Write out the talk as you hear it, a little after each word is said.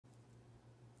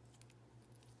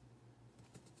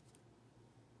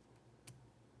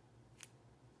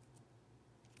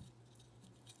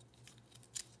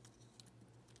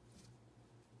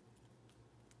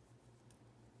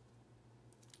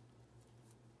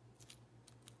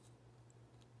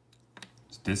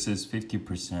This is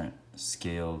 50%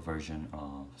 scale version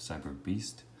of Cyber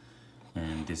Beast,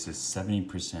 and this is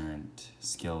 70%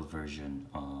 scale version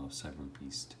of Cyber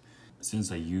Beast.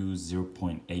 Since I use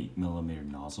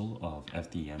 0.8mm nozzle of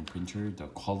FDM printer, the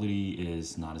quality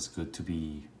is not as good to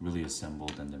be really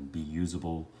assembled and then be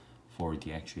usable for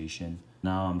the actuation.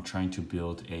 Now I'm trying to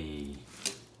build a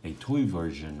toy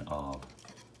version of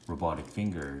robotic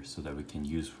finger so that we can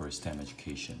use for STEM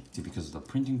education. See, because of the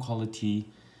printing quality,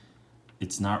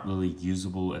 it's not really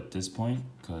usable at this point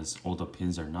because all the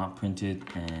pins are not printed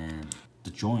and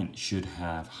the joint should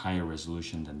have higher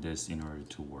resolution than this in order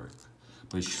to work.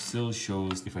 But it still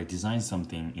shows if I design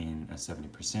something in a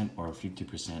 70% or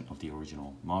 50% of the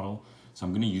original model. So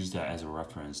I'm going to use that as a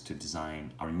reference to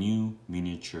design our new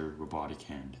miniature robotic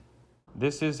hand.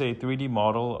 This is a 3D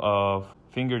model of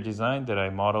finger design that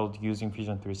I modeled using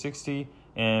Fusion 360,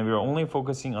 and we're only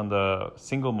focusing on the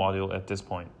single module at this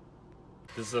point.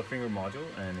 This is a finger module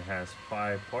and it has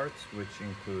 5 parts, which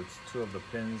includes 2 of the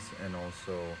pins and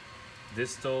also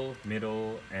distal,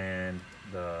 middle, and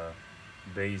the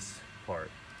base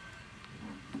part.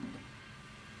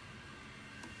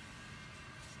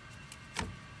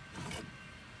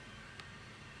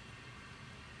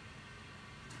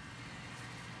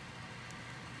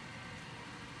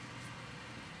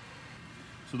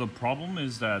 So the problem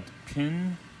is that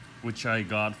pin, which I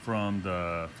got from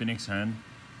the Phoenix hand,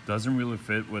 doesn't really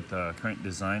fit with the current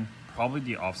design. Probably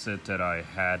the offset that I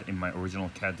had in my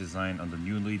original CAD design on the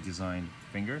newly designed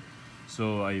finger.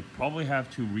 So I probably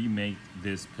have to remake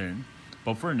this pin.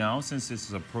 But for now, since this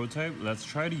is a prototype, let's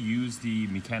try to use the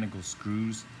mechanical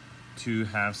screws to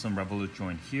have some revolute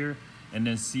joint here, and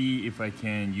then see if I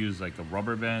can use like a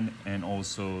rubber band and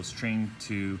also string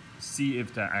to see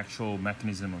if the actual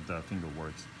mechanism of the finger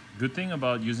works. Good thing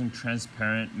about using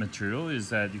transparent material is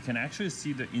that you can actually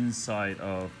see the inside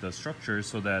of the structure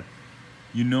so that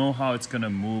you know how it's gonna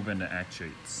move and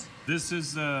actuates. This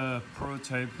is the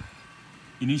prototype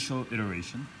initial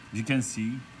iteration. You can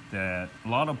see that a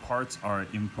lot of parts are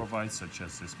improvised, such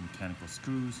as this mechanical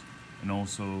screws, and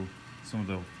also some of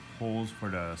the holes for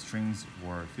the strings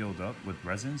were filled up with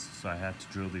resins, so I had to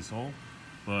drill this hole.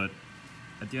 But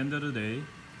at the end of the day,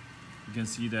 you can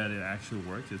see that it actually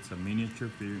works. It's a miniature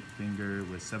finger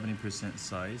with 70%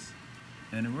 size,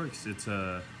 and it works. It's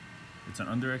an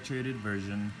under-actuated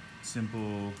version,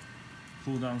 simple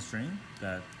pull-down string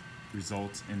that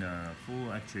results in a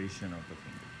full actuation of the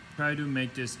finger. Try to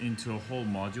make this into a whole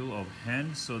module of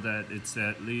hand so that it's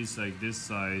at least like this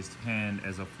sized hand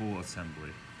as a full assembly.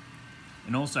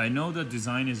 And also, I know the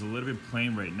design is a little bit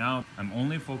plain right now. I'm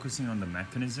only focusing on the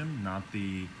mechanism, not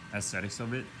the aesthetics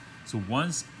of it. So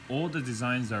once all the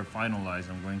designs are finalized,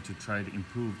 I'm going to try to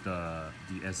improve the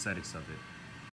aesthetics of it.